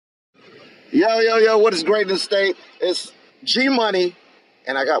Yo, what is great in the state? It's G Money,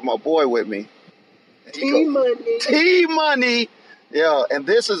 and I got my boy with me. T Money. Yo, and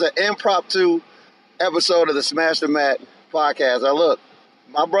this is an impromptu episode of the Smash the Mat podcast. Now look,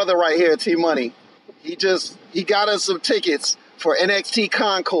 my brother right here, T Money, he got us some tickets for NXT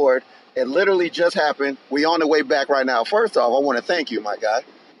Concord. It literally just happened. We on the way back right now. First off, I want to thank you, my guy,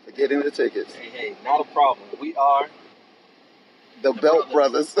 for getting the tickets. Hey, not a problem. We are the Belt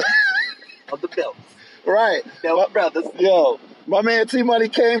Brothers. Of the belts. Right. Belt Brothers. Yo, my man T Money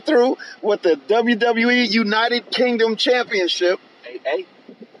came through with the WWE United Kingdom Championship. Hey.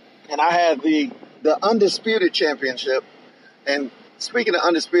 And I had the Undisputed Championship. And speaking of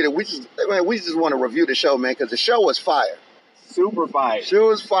Undisputed, we just want to review the show, man, because the show was fire. Super fire. Show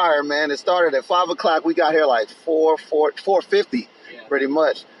was fire, man. It started at 5 o'clock. We got here like 4:50, pretty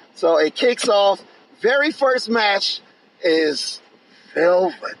much. So it kicks off. Very first match is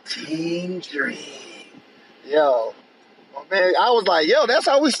Velveteen Dream. Yo, man, I was like, yo, that's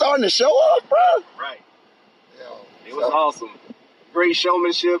how we starting the show off, bro. Right. Yo, it was awesome. Great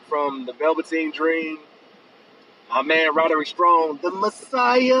showmanship from the Velveteen Dream. My man Roderick Strong, the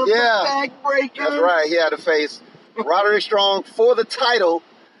Messiah, the backbreaker. That's right. He had to face Roderick Strong for the title.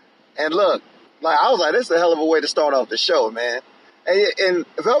 And look, I was like, this is a hell of a way to start off the show, man. And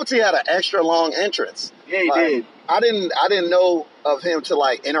Velveteen had an extra long entrance. Yeah, he did. I didn't know of him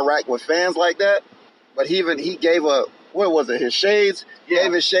to interact with fans like that, but he gave his shades? Yeah.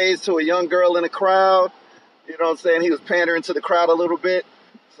 Gave his shades to a young girl in the crowd. You know what I'm saying? He was pandering to the crowd a little bit.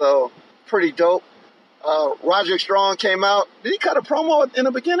 So, pretty dope. Roderick Strong came out. Did he cut a promo in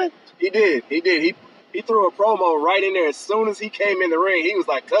the beginning? He did. He threw a promo right in there. As soon as he came in the ring, he was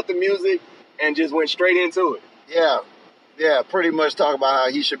like, cut the music, and just went straight into it. Yeah, pretty much talking about how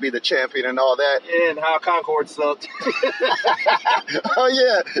he should be the champion and all that. Yeah, and how Concord sucked. Oh,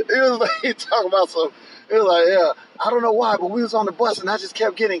 yeah. He talking about I don't know why, but we was on the bus and I just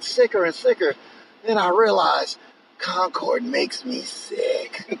kept getting sicker and sicker. Then I realized Concord makes me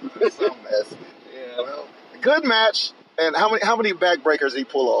sick. Some mess. Yeah. Well, good match. And how many backbreakers did he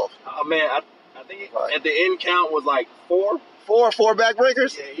pull off? Oh, man, I think at the end count was like 4. Four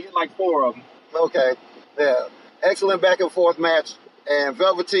backbreakers? Yeah, he had like 4 of them. Okay, yeah. Excellent back and forth match. And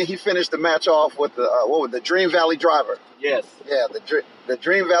Velveteen, he finished the match off with the Dream Valley Driver. Yes. Yeah, the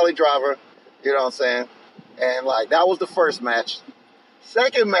Dream Valley Driver. You know what I'm saying? And that was the first match.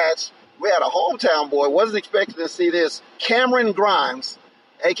 Second match, we had a hometown boy. Wasn't expecting to see this. Cameron Grimes,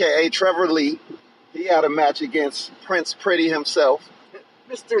 a.k.a. Trevor Lee. He had a match against Prince Pretty himself.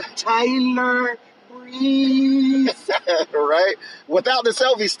 Mr. Tyler Breeze. Right? Without the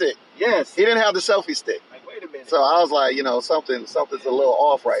selfie stick. Yes. He didn't have the selfie stick. Wait a minute. So I was like, something's a little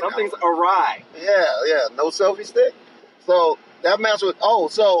off right Something's now. awry. Yeah. No selfie stick. So that match was,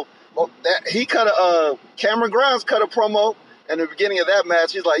 he Cameron Grimes cut a promo in the beginning of that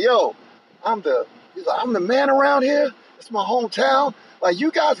match. He's like, yo, I'm the man around here. It's my hometown.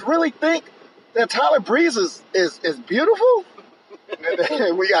 You guys really think that Tyler Breeze is beautiful? And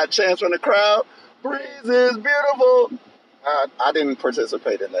then we got chants from the crowd. Breeze is beautiful. I didn't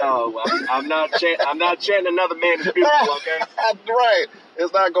participate in that. No, I'm not chanting another man is beautiful, okay? Right.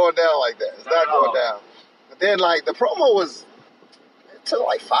 It's not going down like that. It's not going down. But then, the promo it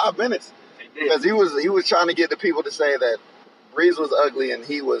took 5 minutes. Because he was trying to get the people to say that Breeze was ugly and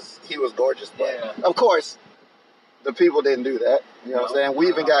he was gorgeous. But of course, the people didn't do that. You know what I'm saying? We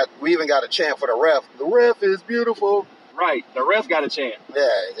even got a chant for the ref. The ref is beautiful. Right. The ref got a chant.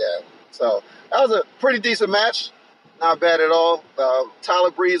 Yeah. So that was a pretty decent match. Not bad at all. Tyler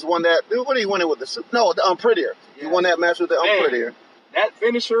Breeze won that. What did he win it with? The Unprettier. He won that match with the Unprettier. That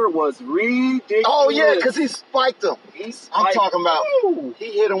finisher was ridiculous. Oh, yeah, because he spiked him. I'm talking about,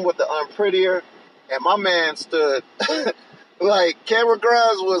 he hit him with the Unprettier, and my man stood, Cameron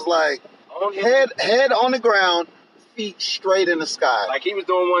Grimes was head on the ground, feet straight in the sky. Like he was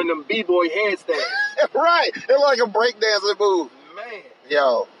doing one of them B-boy headstands. Right. It's like a breakdancing move. Man.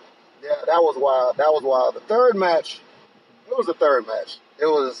 Yo. Yeah, that was wild. The third match, what was the third match?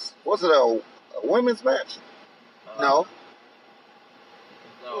 Was it a women's match? No.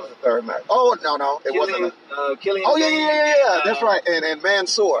 What was the third match? Oh, no. It wasn't. Killian. Oh, yeah. That's right. And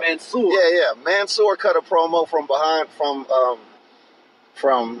Mansoor. Yeah. Mansoor cut a promo from behind,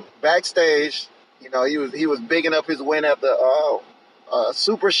 from backstage. He was bigging up his win at the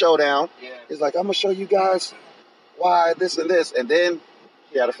Super Showdown. Yeah. He's like, I'm going to show you guys why this and this. And then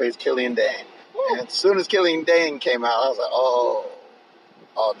he had to face Killian Dane. Woo. And as soon as Killian Dane came out, I was like,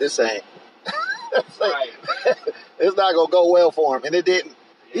 oh, this ain't. Right. It's not going to go well for him. And it didn't.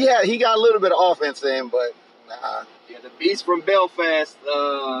 Yeah. He got a little bit of offense in, but nah. Yeah, the Beast from Belfast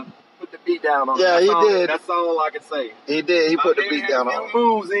put the beat down on him. Yeah, he did. That's all I can say. He did. He put the beat down on him.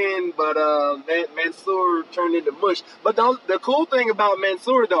 Moves in, but Mansoor turned into mush. But the cool thing about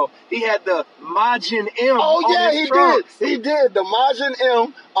Mansoor, though, he had the Majin M on his trunks. He did. The Majin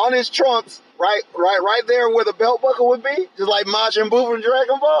M on his trunks, right there where the belt buckle would be, just like Majin Buu from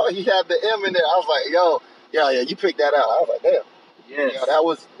Dragon Ball. He had the M in there. I was like, yo, yeah, you picked that out. I was like, damn. Yes. Yo,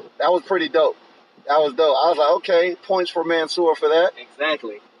 that was pretty dope. That was dope. I was like, okay, points for Mansoor for that.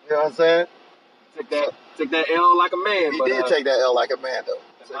 Exactly. You know what I'm saying? Took that L like a man. He did take that L like a man, though.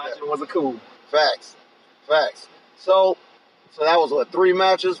 The Majin wasn't cool. Facts. So that was what, 3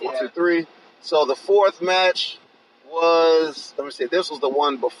 matches? Yeah. 1, 2, 3. So the 4th match was, let me see, this was the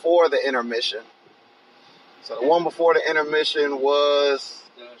one before the intermission. So the one before the intermission was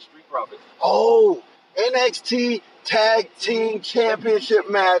the Street Profits. Oh, NXT Tag Team Championship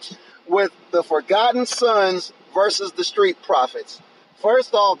match with the Forgotten Sons versus the Street Profits.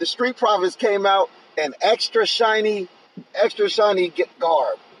 First off, the Street Profits came out in extra shiny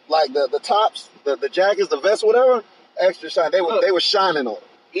garb. Like the tops, the jackets, the vest, whatever, extra shiny. They were shining on it.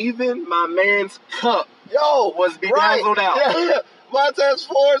 Even my man's cup was right. bedazzled out. Yeah. Montez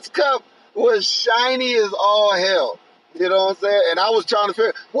Ford's cup was shiny as all hell. You know what I'm saying? And I was trying to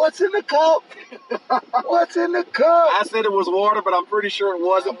figure, what's in the cup? What's in the cup? I said it was water, but I'm pretty sure it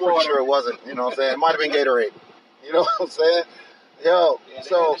wasn't water. I'm pretty sure it wasn't. You know what I'm saying? It might have been Gatorade. You know what I'm saying? Yo, yeah,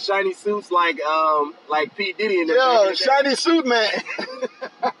 so the shiny suits like P. Diddy in the yo, shiny suit man.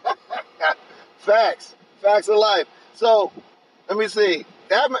 Facts of life. So let me see.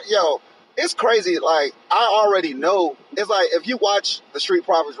 It's crazy. Like, I already know. It's like if you watch the Street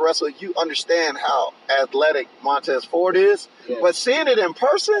Profits wrestle, you understand how athletic Montez Ford is. Yeah. But seeing it in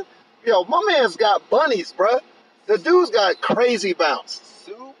person, my man's got bunnies, bruh. The dude's got crazy bounce.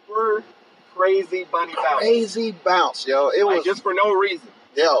 Super crazy bunny bounce. Crazy bounce, yo. It was just for no reason.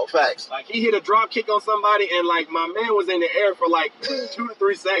 Yo, facts. Like, he hit a drop kick on somebody, and like my man was in the air for like 2 to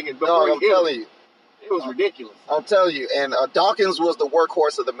 3 seconds before he hit. I'm telling you. It was ridiculous. I'll tell you. And Dawkins was the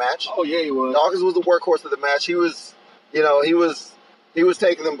workhorse of the match. Oh yeah, he was. Dawkins was the workhorse of the match. He was, he was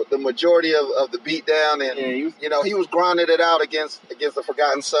taking the majority of the beat down, and he was grinding it out against the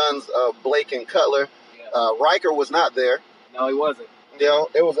Forgotten Sons of Blake and Cutler. Yeah. Riker was not there. No, he wasn't.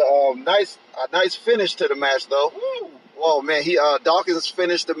 It was a nice finish to the match though. Woo. Whoa, man! Dawkins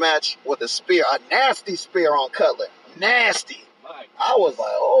finished the match with a nasty spear on Cutler. Nasty. I was like,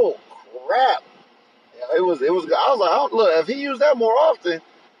 oh crap. It was. I was like, look, if he used that more often,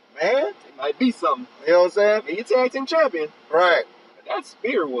 man, it might be something. You know what I'm saying? He's a tag team champion, right? That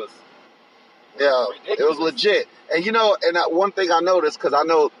spear was. It was legit. And one thing I noticed, because I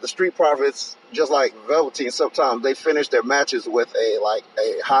know the Street Profits, just like Velveteen, sometimes they finish their matches with a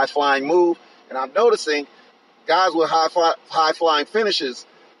high flying move, and I'm noticing guys with high flying finishes,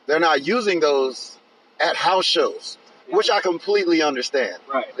 they're not using those at house shows. Which I completely understand.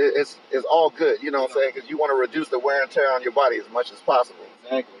 Right. It's all good, you know what I'm saying? Because you want to reduce the wear and tear on your body as much as possible.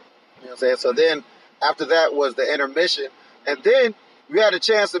 Exactly. You know what I'm saying? So then, after that was the intermission. And then we had a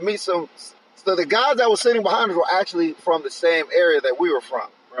chance to meet So the guys that were sitting behind us were actually from the same area that we were from.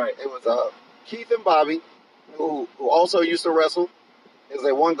 Right. It was Keith and Bobby, who also used to wrestle.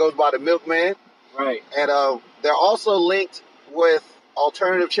 One goes by the Milkman. Right. And they're also linked with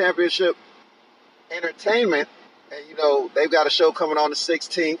Alternative Championship Entertainment. And, they've got a show coming on the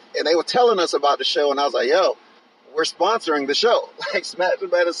 16th. And they were telling us about the show. And I was like, yo, we're sponsoring the show. Like, Smash the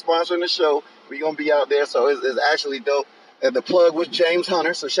Bet is sponsoring the show. We're going to be out there. So it's actually dope. And the plug was James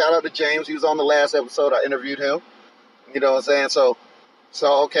Hunter. So shout out to James. He was on the last episode. I interviewed him. You know what I'm saying? So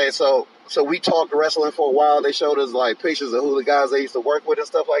we talked wrestling for a while. They showed us, like, pictures of who the guys they used to work with and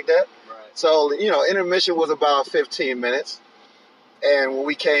stuff like that. Right. So, intermission was about 15 minutes. And when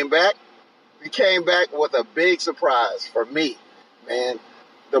we came back with a big surprise for me, man.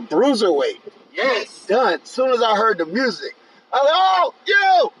 The Bruiserweight. Yes. Done. As soon as I heard the music, I was like, oh,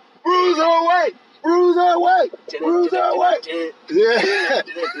 yo, Bruiserweight. Yeah.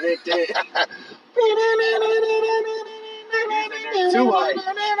 Too high.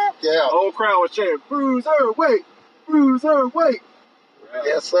 Yeah. The whole crowd was chanting, Bruiserweight. Right.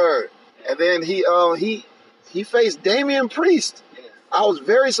 Yes, sir. And then he faced Damian Priest. Yes. I was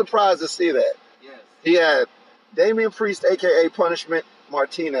very surprised to see that. Yes. He had Damian Priest, a.k.a. Punishment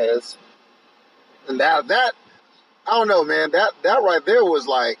Martinez. And that I don't know, man. That right there was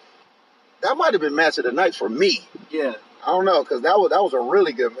like, that might have been match of the night for me. Yeah. I don't know, because that was a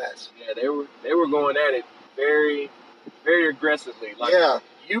really good match. Yeah, they were going at it very, very aggressively. Like,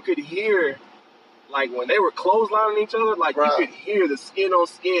 you could hear, like, when they were clotheslining each other, like, you could hear the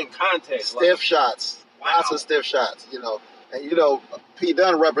skin-on-skin contact. Stiff shots. Wow. Lots of stiff shots, And you know, Pete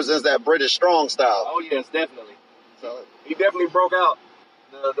Dunne represents that British strong style. Oh yes, definitely. So he definitely broke out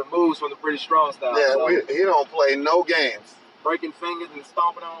the moves from the British strong style. Yeah, so, he don't play no games. Breaking fingers and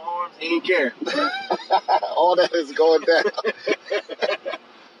stomping on arms, he ain't care. All that is going down.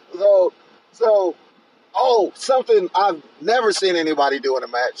 Something I've never seen anybody do in a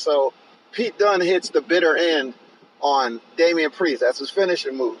match. So Pete Dunne hits the bitter end on Damian Priest. That's his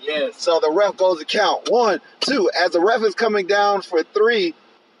finishing move. Yes. So the ref goes to count 1, 2. As the ref is coming down for 3,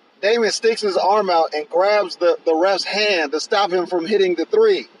 Damian sticks his arm out and grabs the ref's hand to stop him from hitting the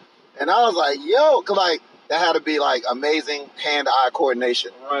 3. And I was like, yo, 'cause like that had to be like amazing hand-eye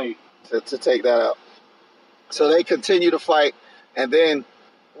coordination. Right. To take that out. So they continue to fight, and then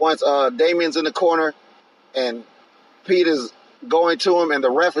once Damian's in the corner and Pete is going to him and the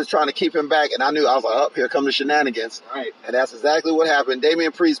ref is trying to keep him back, and I was like, oh, here come the shenanigans. Right. And that's exactly what happened.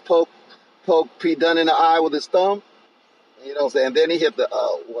 Damian Priest poked Pete Dunne in the eye with his thumb. You know what I'm saying? And then he hit the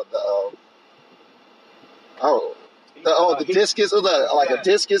discus, or a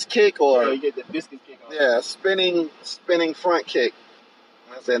discus kick, or he did the discus kick on spinning front kick.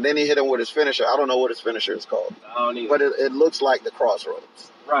 And then he hit him with his finisher. I don't know what his finisher is called. I don't either. But it looks like the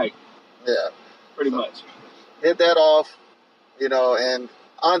Crossroads. Right. Yeah. Pretty much. Hit that off, you know, and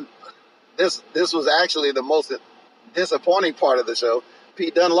this was actually the most disappointing part of the show.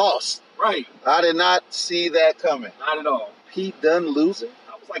 Pete Dunne lost. Right. I did not see that coming. Not at all. Pete Dunne losing?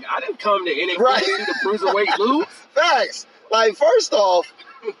 I was like, I didn't come to NXT to see the Cruiserweight lose. Facts. Like, first off,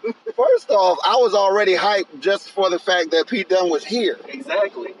 I was already hyped just for the fact that Pete Dunne was here.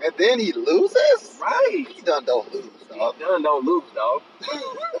 Exactly. And then he loses? Right. Pete Dunne don't lose, dog. Pete Dunne don't lose, dog.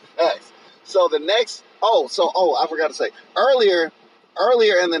 Facts. So the next, I forgot to say, earlier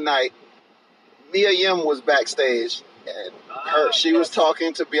in the night, Mia Yim was backstage, and she was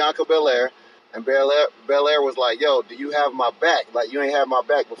talking to Bianca Belair, and Belair was like, yo, do you have my back? Like, you ain't had my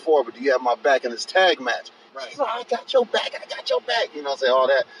back before, but do you have my back in this tag match? Right. She's like, I got your back. You know, say all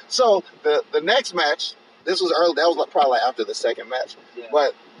that. So the next match, this was early. That was probably after the second match. Yeah.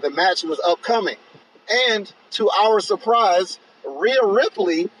 But the match was upcoming. And to our surprise, Rhea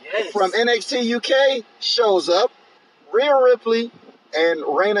Ripley from NXT UK shows up. Rhea Ripley and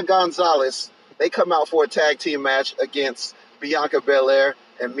Reina Gonzalez, they come out for a tag team match against Bianca Belair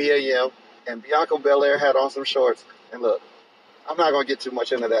and Mia Yim. And Bianca Belair had on some shorts. And look, I'm not going to get too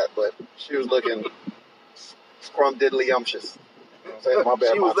much into that, but she was looking scrum-diddly-umptious. My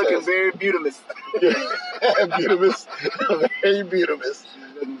bad. She was looking very beautiful. Beautiful. Very beautiful. She was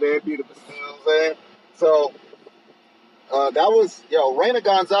looking very beautiful. You know what I'm saying? So, that was, Reina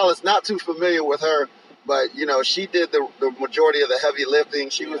Gonzalez, not too familiar with her, but, you know, she did the majority of the heavy lifting.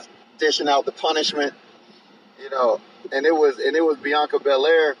 She was dishing out the punishment, you know, and it was Bianca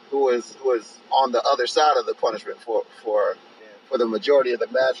Belair who was on the other side of the punishment for the majority of the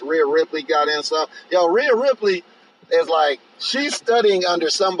match. Rhea Ripley got in some. Rhea Ripley is like, she's studying under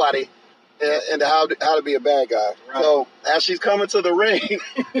somebody and how to be a bad guy. Right. So as she's coming to the ring,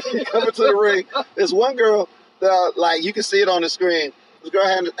 there's one girl that, like, you can see it on the screen. This girl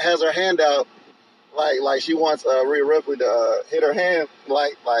has her hand out, like she wants Rhea Ripley to hit her hand,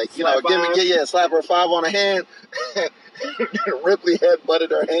 like you know, slap her 5 on the hand. Ripley had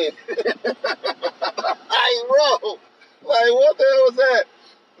butted her hand. Bro. Like, what the hell was that?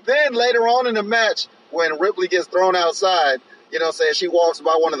 Then later on in the match, when Ripley gets thrown outside, you know, saying she walks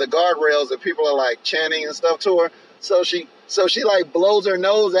by one of the guardrails and people are like chanting and stuff to her. So she like blows her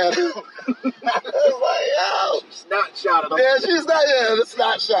nose at him. I was like, yo. Snot shot at him. Yeah, the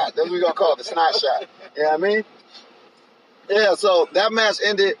snot shot. That's what we're gonna call it, the snot shot. You know what I mean? Yeah, so that match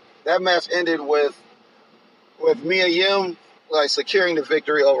ended with Mia Yim like securing the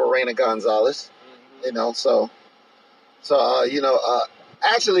victory over Reina Gonzalez. Mm-hmm. You know, so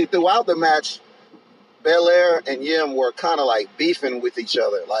actually throughout the match, Belair and Yim were kind of like beefing with each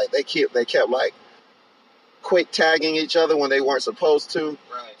other. Like they kept like quick tagging each other when they weren't supposed to.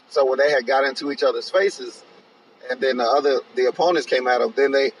 Right. So when they had got into each other's faces, and then the opponents came at them,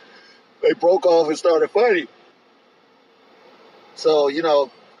 then they broke off and started fighting. So, you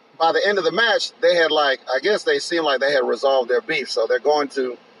know, by the end of the match, they had they seemed like they had resolved their beef. So they're going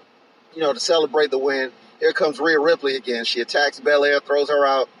to, you know, to celebrate the win. Here comes Rhea Ripley again. She attacks Belair, throws her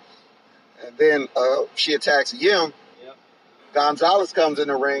out, and then she attacks Yim. Yep. Gonzalez comes in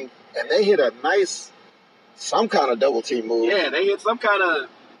the ring, and they hit a nice, some kind of double team move. Yeah, they hit some kind of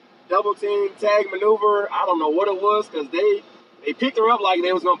double team tag maneuver. I don't know what it was, because they picked her up like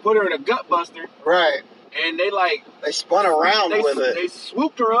they was going to put her in a gut buster. Right. And they spun around with it. They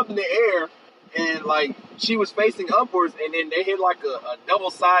swooped her up in the air, and like she was facing upwards, and then they hit like a double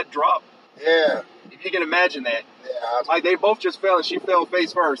side drop. Yeah. if you can imagine that. Yeah. Like they both just fell and she fell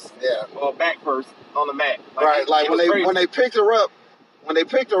face first. Yeah. Or back first on the mat. Like, right. Like when they picked her up,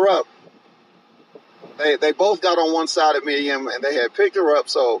 they both got on one side of me and Yim, and they had picked her up,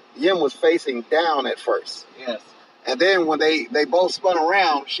 so Yim was facing down at first. Yes. And then when they both spun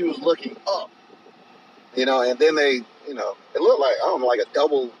around, she was looking up. You know, and then they, you know, it looked like, I don't know, like a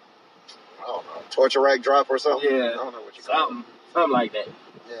double, I don't know, torture rack drop or something. Yeah. I don't know what you call it. Something like that.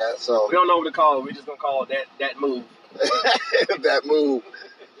 Yeah, so. We don't know what to call it. We're just going to call it that move. That move.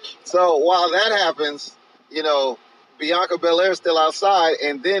 So while that happens, you know, Bianca Belair's still outside,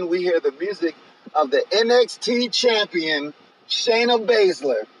 and then we hear the music of the NXT champion, Shayna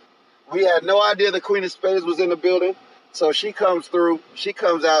Baszler. We had no idea the Queen of Spades was in the building. So she comes through, she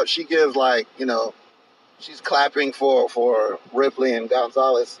comes out, she gives like, you know, she's clapping for Ripley and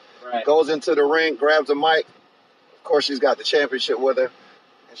Gonzalez. Right. Goes into the ring, grabs a mic. Of course, she's got the championship with her.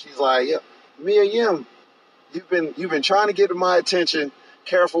 And she's like, yeah, Mia Yim, you've been trying to get to my attention.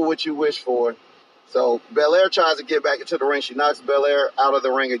 Careful what you wish for. So Belair tries to get back into the ring. She knocks Belair out of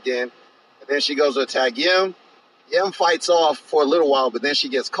the ring again. And then she goes to attack Yim. Yim fights off for a little while, but then she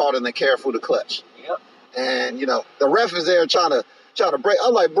gets caught in the careful to clutch. Yep. And, you know, the ref is there trying to break.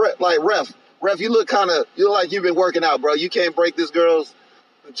 I'm like, ref, you look like you've been working out, bro. You can't break this girl's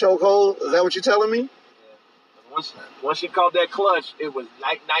chokehold. Is that what you're telling me? Yeah. Once she caught that clutch, it was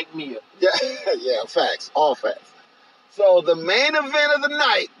night Mia. Yeah, yeah, facts. All facts. So the main event of the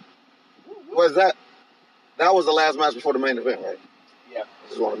night was that was the last match before the main event, right? Yeah.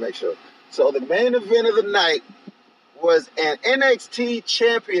 Just want to make sure. So the main event of the night was an NXT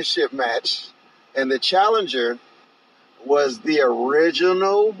championship match, and the challenger was the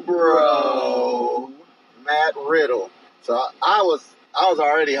original bro, Matt Riddle. So I was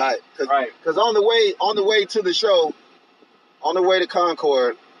already hyped, because on the way to the show, on the way to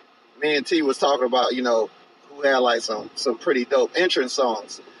Concord, me and T was talking about, you know, who had like some pretty dope entrance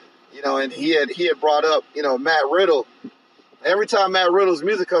songs, you know, and he had brought up, you know, Matt Riddle. Every time Matt Riddle's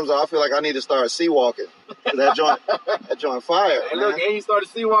music comes on, I feel like I need to start sea-walking. That joint fire. And look, and he started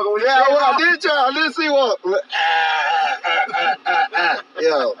sea-walking with I did sea-walk. Yo. You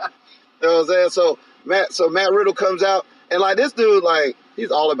know what I'm saying? So Matt Riddle comes out, and like this dude, like, he's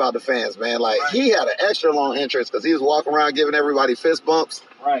all about the fans, man. Like, he had an extra long entrance because he was walking around giving everybody fist bumps.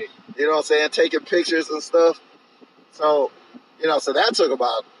 Right. You know what I'm saying? Taking pictures and stuff. So, you know, so that took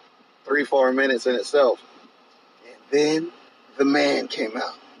about 3-4 minutes in itself. And then the man came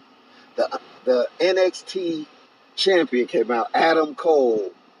out. The NXT champion came out, Adam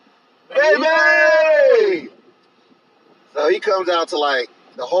Cole. Baby! So he comes out to like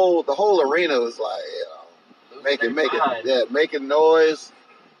the whole arena was like, you know, making noise.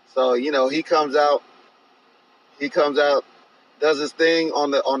 So, you know, he comes out, does his thing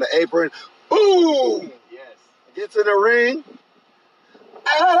on the apron. Boom! Yes. Gets in the ring.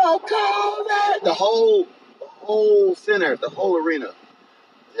 Adam Cole, the whole center, the whole arena.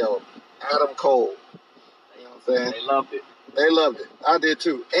 Yo, Adam Cole. You know what I'm saying? They loved it. They loved it. I did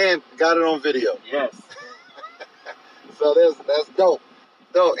too. And got it on video. Yes. So that's dope.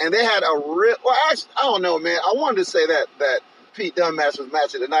 Dope. And they had a real, well, actually, I don't know, man. I wanted to say that Pete Dunne match was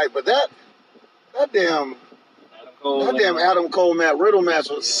match of the night, but that damn Adam Cole Matt Riddle match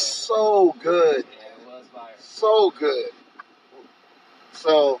was so good. Yeah, it was fire. So good.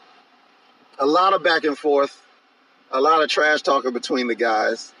 So a lot of back and forth. A lot of trash talking between the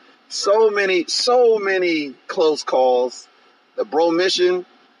guys. So many close calls. The Bro-Mission,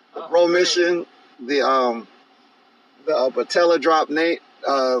 the Patella drop Nate.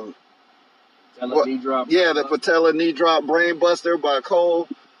 Knee drop. Yeah, the Patella knee drop brain buster by Cole.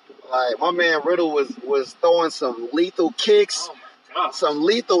 Like, my man Riddle was throwing some lethal kicks, some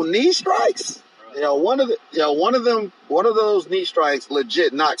lethal knee strikes. Right. You know, one of those knee strikes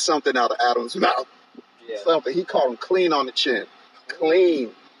legit knocked something out of Adam's mouth. Yeah. Something. He caught him clean on the chin.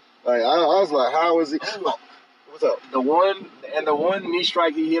 Clean. Like, I was like, how is he? Oh, what's up? The one knee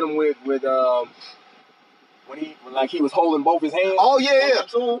strike he hit him with when he was holding both his hands. Oh yeah.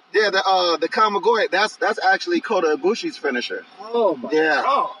 Yeah, the Kamagoi. That's actually Kota Ibushi's finisher. Oh my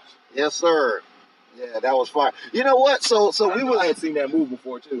gosh. Yes, sir. Yeah, that was fire. You know what? So I had seen that move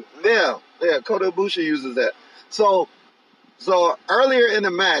before too. Yeah, Kota Ibushi uses that. So earlier in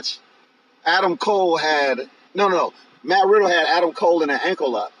the match, Matt Riddle had Adam Cole in an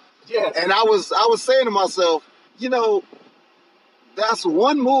ankle lock. Yes. And I was saying to myself, you know, that's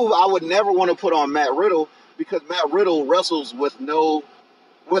one move I would never want to put on Matt Riddle, because Matt Riddle wrestles with no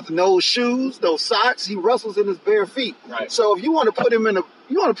shoes, no socks. He wrestles in his bare feet. Right. So if you want to put him in an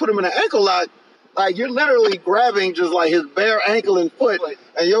ankle lock, Like you're literally grabbing just like his bare ankle and foot,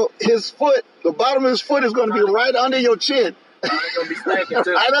 and his foot, the bottom of his foot is going to be right under your chin. It's gonna be stacking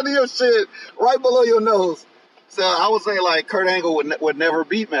too. Right under your chin, right below your nose. So I would say like Kurt Angle would never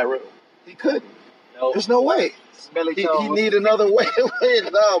beat Matt Riddle. He couldn't. Nope. There's no way. He need another way.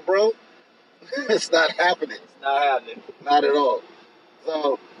 No, bro. It's not happening. It's not happening. Not at all.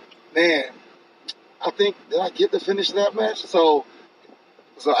 So, man, I think did I get to finish that match? So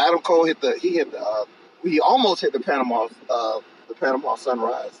Adam Cole he almost hit the Panama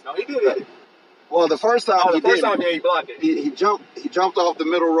Sunrise. No, he did it. Well, the first time the first time he blocked it. He jumped off the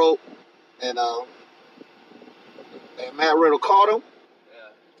middle rope, and Matt Riddle caught him.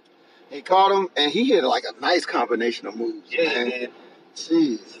 Yeah. He caught him, and he hit like a nice combination of moves. Yeah, man. he did.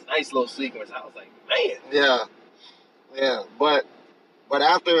 Jeez. Nice little sequence. I was like, man. Yeah. But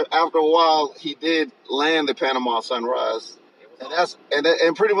after a while, he did land the Panama Sunrise,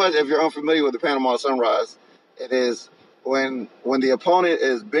 and pretty much if you're unfamiliar with the Panama Sunrise, it is when the opponent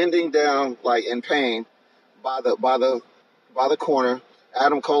is bending down like in pain by the corner.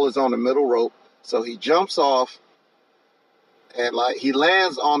 Adam Cole is on the middle rope, so he jumps off and like he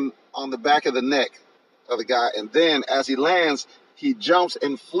lands on the back of the neck of the guy, and then as he lands, he jumps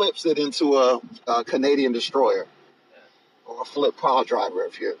and flips it into a Canadian destroyer or a flip pile driver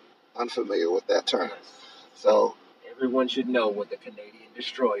if you're unfamiliar with that term. So everyone should know what the Canadian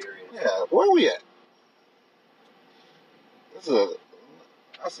destroyer is. Yeah, where are we at?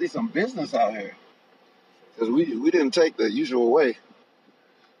 I see some business out here. Because we didn't take the usual way.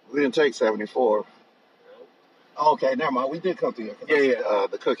 We didn't take 74. Oh, okay, never mind. We did come through here. Yeah.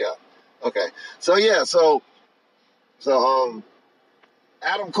 The cookout. Okay. So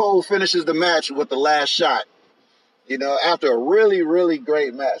Adam Cole finishes the match with the last shot. You know, after a really, really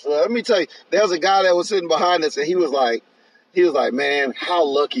great match. So let me tell you, there was a guy that was sitting behind us, and he was like, man, how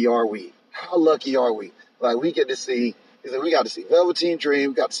lucky are we? How lucky are we? Like, we got to see Velveteen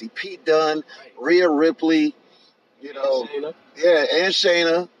Dream, we got to see Pete Dunne, Rhea Ripley, you know, and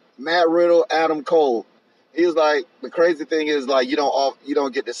Shayna, Matt Riddle, Adam Cole. He was like, the crazy thing is, like, you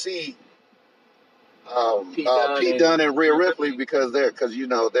don't get to see Pete Dunne and Rhea Ripley because they're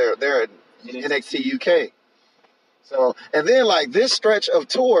in NXT UK. So, and then like this stretch of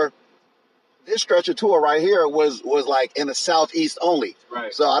tour right here was like in the Southeast only.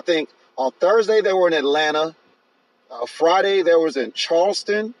 Right. So I think on Thursday they were in Atlanta. Friday they was in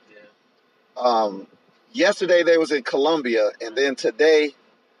Charleston. Yeah. Yesterday they was in Columbia, and then today,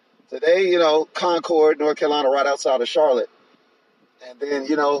 Concord, North Carolina, right outside of Charlotte. And then,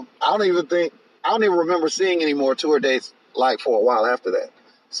 I don't even remember seeing any more tour dates like for a while after that.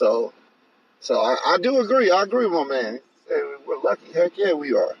 So I do agree. I agree with my man. We're lucky. Heck yeah,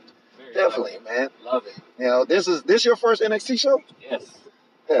 we are. Very Definitely, lucky. Man. Love it. This your first NXT show? Yes.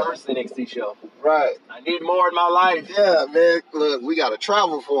 Yeah. First NXT show. Right. I need more in my life. Yeah, man. Look, we got to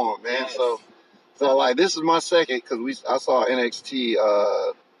travel for them, man. Yes. So like this is my second because I saw NXT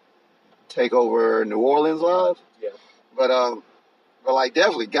take over New Orleans live. Yeah. But like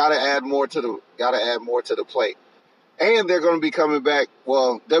definitely gotta add more to the plate. And they're going to be coming back.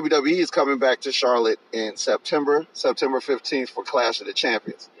 Well, WWE is coming back to Charlotte in September 15th for Clash of the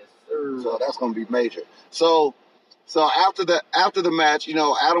Champions. Yes, sir. So that's going to be major. So after the match,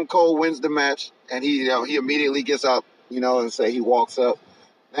 Adam Cole wins the match, and he immediately gets up, and say he walks up.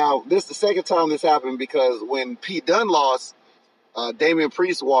 Now, this is the second time this happened because when Pete Dunne lost, Damian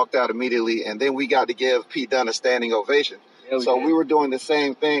Priest walked out immediately, and then we got to give Pete Dunne a standing ovation. Yeah, we were doing the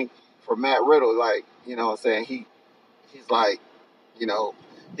same thing for Matt Riddle, like, saying he's like,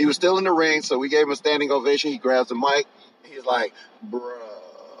 he was still in the ring, so we gave him a standing ovation. He grabs the mic. He's like, bro.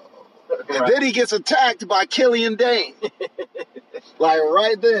 And then he gets attacked by Killian Dane. Like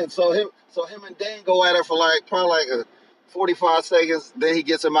right then. So him and Dane go at it for probably 45 seconds. Then he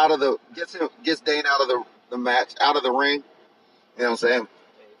gets Dane out of the match, out of the ring. You know what I'm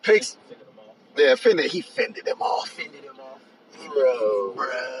saying? He fended him off. Bro.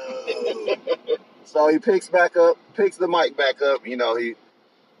 So he picks the mic back up. He's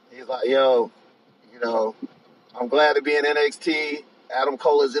like, yo, I'm glad to be in NXT. Adam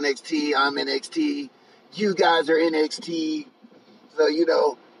Cole is NXT. I'm NXT. You guys are NXT.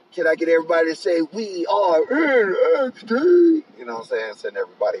 So, can I get everybody to say, we are NXT? You know what I'm saying? Send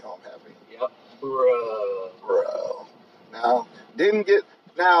everybody home happy. Yep. Bro.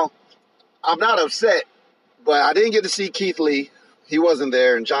 Now, I'm not upset, but I didn't get to see Keith Lee. He wasn't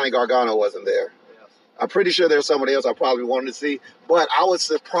there, and Johnny Gargano wasn't there. I'm pretty sure there's somebody else I probably wanted to see, but I was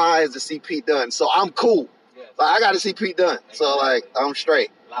surprised to see Pete Dunne. So I'm cool. Yes. Like, I got to see Pete Dunne. Exactly. So, like, I'm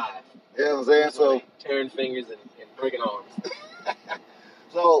straight. Live. You know what I'm saying? So tearing fingers and breaking arms.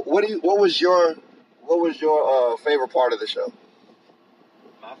 So what was your favorite part of the show?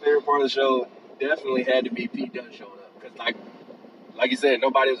 My favorite part of the show definitely had to be Pete Dunne showing up because, like you said,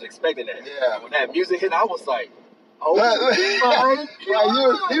 nobody was expecting that. Yeah. And when that music hit, I was like, "Oh my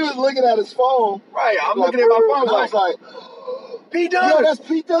He was looking at his phone. Right, I'm looking at my phone. I was like, Pete Dunne. Yo, that's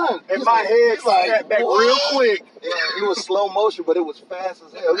Pete Dunne. And my head snapped back real quick. Yeah, it was slow motion, but it was fast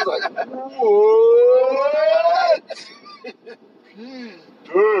as hell. He was like, what?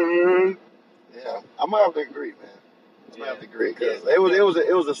 Yeah, I might have to agree, man. I might have to agree because it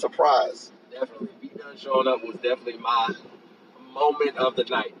was a surprise. Definitely, Pete Dunne showing up was definitely my moment of the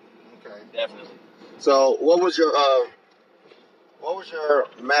night. Okay, definitely. So, what was your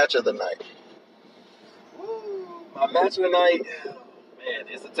match of the night? My match of the night, man,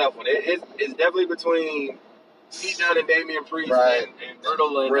 it's a tough one. It's definitely between Pete Dunne and Damian Priest and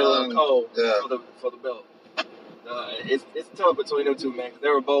Riddle and Cole for the belt. It's tough between them two, man, because they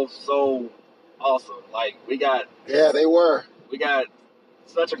were both so awesome. Like they were. We got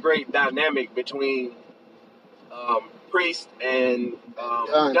such a great dynamic between Priest and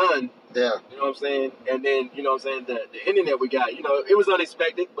Dunne. Yeah. You know what I'm saying? And then, you know what I'm saying, the ending that we got, it was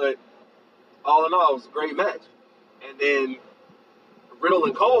unexpected, but all in all, it was a great match. And then Riddle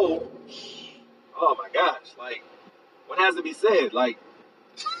and Cole, oh my gosh, like, what has to be said? Like,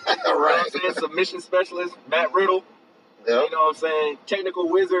 you know what I'm saying? Submission specialist, Matt Riddle. Yeah. You know what I'm saying? Technical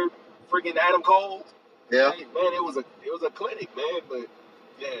wizard, freaking Adam Cole. Yeah. Like, man, it was a clinic, man. But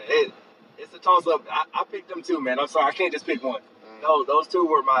yeah, it's a toss up. I picked them too, man. I'm sorry, I can't just pick one. No, those two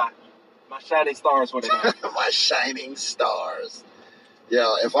were my shining stars for the night. My shining stars.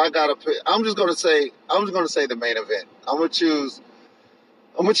 Yeah, if I gotta pick, I'm just gonna say the main event. I'm gonna choose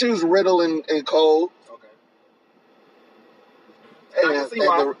Riddle and Cole. Okay.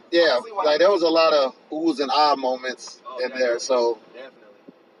 Like there was a lot of oohs and ah moments in there. So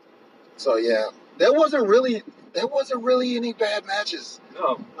definitely. So yeah, there wasn't really any bad matches.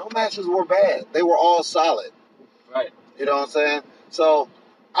 No matches were bad. They were all solid. Right. You know what I'm saying? So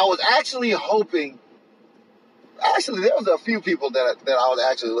I was actually hoping. Actually, there was a few people that I was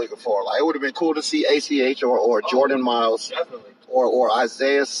actually looking for. Like, it would have been cool to see ACH or Jordan Miles. Definitely. Or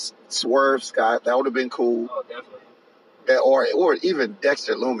Isaiah Swerve Scott. That would have been cool. Oh, definitely. Yeah, or even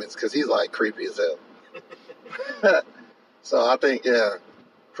Dexter Lumis, because he's, like, creepy as hell. So, I think,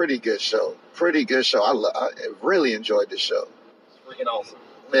 pretty good show. I really enjoyed this show. It's freaking awesome.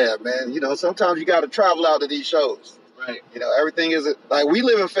 Yeah, man. Sometimes you got to travel out to these shows. Right. Everything isn't... Like, we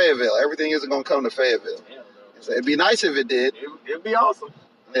live in Fayetteville. Everything isn't going to come to Fayetteville. Yeah. So it'd be nice if it did. It'd be awesome.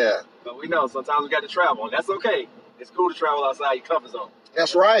 Yeah. But we know sometimes we got to travel, and that's okay. It's cool to travel outside your comfort zone.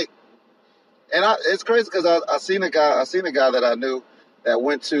 That's right. And it's crazy because I seen a guy that I knew that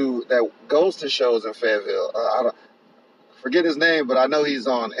goes to shows in Fayetteville. I don't forget his name, but I know he's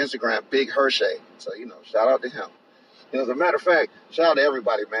on Instagram, Big Hershey. So shout out to him. As a matter of fact, shout out to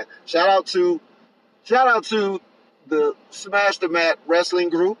everybody, man. Shout out to the Smash the Mat wrestling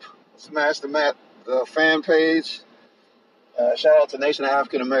group, Smash the Mat. The fan page. Shout out to Nation of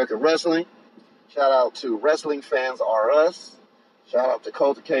African American Wrestling. Shout out to Wrestling Fans R Us. Shout out to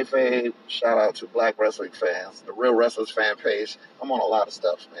Cult of Kayfabe. Shout out to Black Wrestling Fans. The Real Wrestlers fan page. I'm on a lot of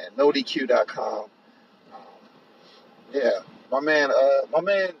stuff, man. NoDQ.com. My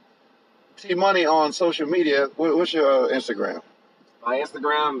man T Money on social media. What's your Instagram? My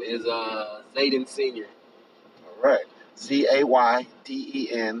Instagram is Zayden Senior. All right.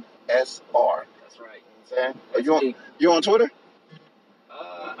 ZAYDENSR. Are you on Twitter?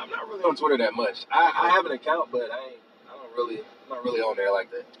 I'm not really on Twitter that much. I have an account, but I'm not really on there like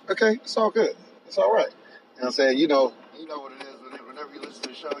that. Okay, it's all good. It's all right. You know what I'm saying? You know what it is. Whenever you listen to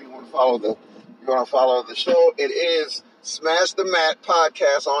the show, you want to follow the show. It is Smash the Mat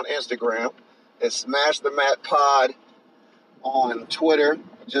Podcast on Instagram. It's Smash the Mat Pod on Twitter.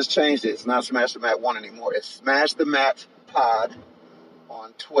 Just changed it. It's not Smash the Mat 1 anymore. It's Smash the Mat Pod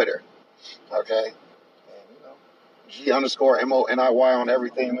on Twitter. Okay? G_MONIY on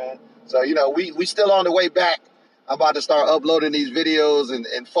everything, man. So, we still on the way back. I'm about to start uploading these videos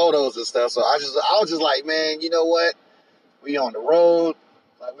and photos and stuff. So I was just like, man, you know what? We on the road.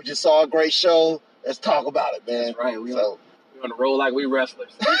 Like, we just saw a great show. Let's talk about it, man. That's right. We on the road like we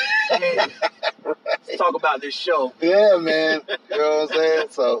wrestlers. Right. Let's talk about this show. Yeah, man. You know what I'm saying?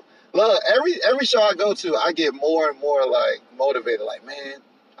 So, look, every show I go to, I get more and more, like, motivated. Like, man,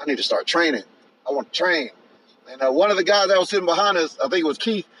 I need to start training. I want to train. And one of the guys that was sitting behind us, I think it was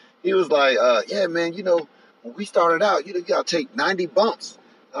Keith, he was like, yeah, man, when we started out, you got to take 90 bumps.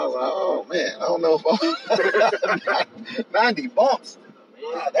 I was like, oh, man, I don't know if 90 bumps.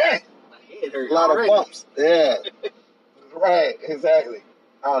 Man, dang. my head hurt. A lot of bumps. Yeah. Right, exactly.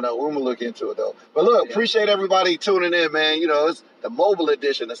 I don't know. We're gonna look into it though. But look, appreciate everybody tuning in, man. You know, it's the mobile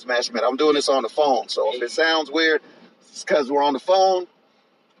edition of Smash Man. I'm doing this on the phone, so if it sounds weird, it's because we're on the phone.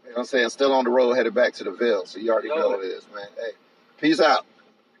 You know what I'm saying? Still on the road, headed back to the Ville. So you already know what it is, man. Hey, peace out.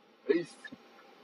 Peace.